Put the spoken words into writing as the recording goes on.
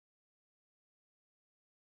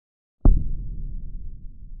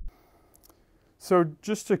So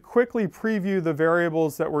just to quickly preview the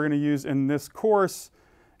variables that we're going to use in this course,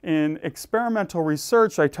 in experimental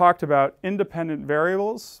research, I talked about independent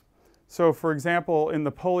variables. So for example, in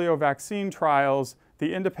the polio vaccine trials,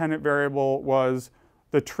 the independent variable was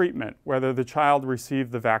the treatment, whether the child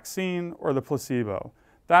received the vaccine or the placebo.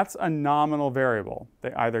 That's a nominal variable.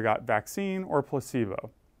 They either got vaccine or placebo.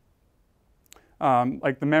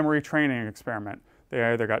 Like the memory training experiment. They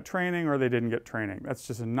either got training or they didn't get training. That's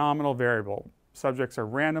just a nominal variable. Subjects are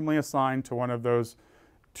randomly assigned to one of those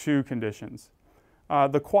two conditions.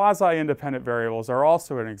 The quasi-independent variables are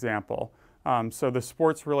also an example. So the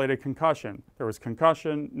sports-related concussion. There was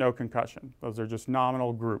concussion, no concussion. Those are just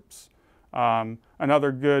nominal groups.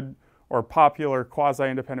 Another good or popular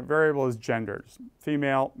quasi-independent variable is genders,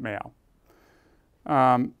 female, male.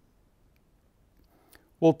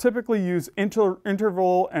 We'll typically use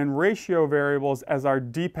interval and ratio variables as our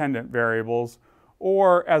dependent variables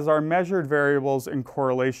or as our measured variables in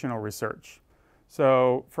correlational research.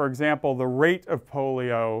 So, for example, the rate of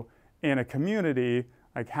polio in a community,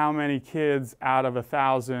 like how many kids out of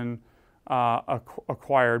 1,000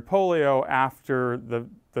 acquired polio after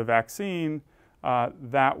the vaccine,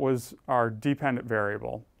 that was our dependent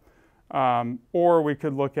variable. Or we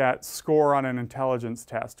could look at score on an intelligence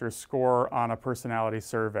test or score on a personality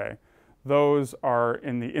survey. Those are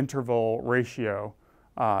in the interval ratio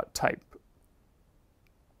type.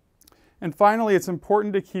 And finally, it's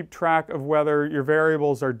important to keep track of whether your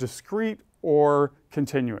variables are discrete or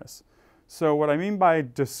continuous. So what I mean by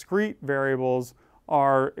discrete variables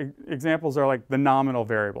are, examples are like the nominal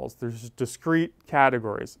variables. There's discrete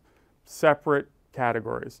categories, separate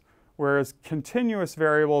categories. Whereas continuous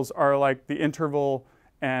variables are like the interval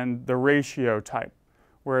and the ratio type,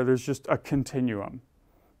 where there's just a continuum.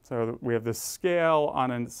 So we have this scale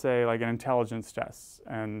on, say, like an intelligence test,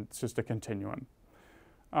 and it's just a continuum.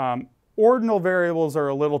 Ordinal variables are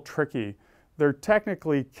a little tricky. They're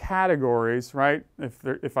technically categories, right?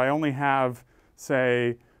 If I only have,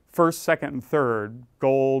 say, first, second, and third,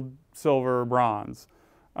 gold, silver, bronze,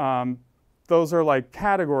 those are like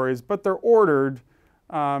categories, but they're ordered.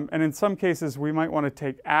 And in some cases, we might want to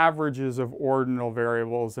take averages of ordinal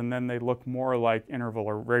variables, and then they look more like interval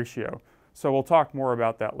or ratio. So we'll talk more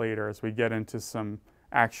about that later as we get into some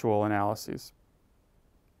actual analyses.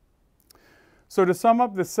 So to sum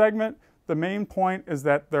up this segment, the main point is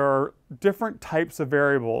that there are different types of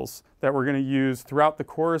variables that we're going to use throughout the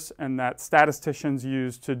course and that statisticians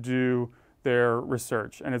use to do their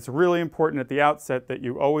research. And it's really important at the outset that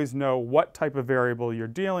you always know what type of variable you're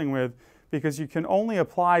dealing with, because you can only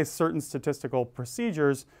apply certain statistical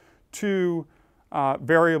procedures to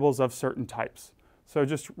variables of certain types. So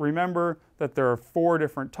just remember that there are 4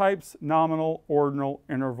 different types: nominal, ordinal,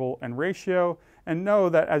 interval, and ratio. And know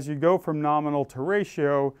that as you go from nominal to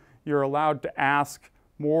ratio, you're allowed to ask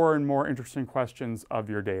more and more interesting questions of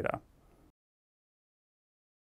your data.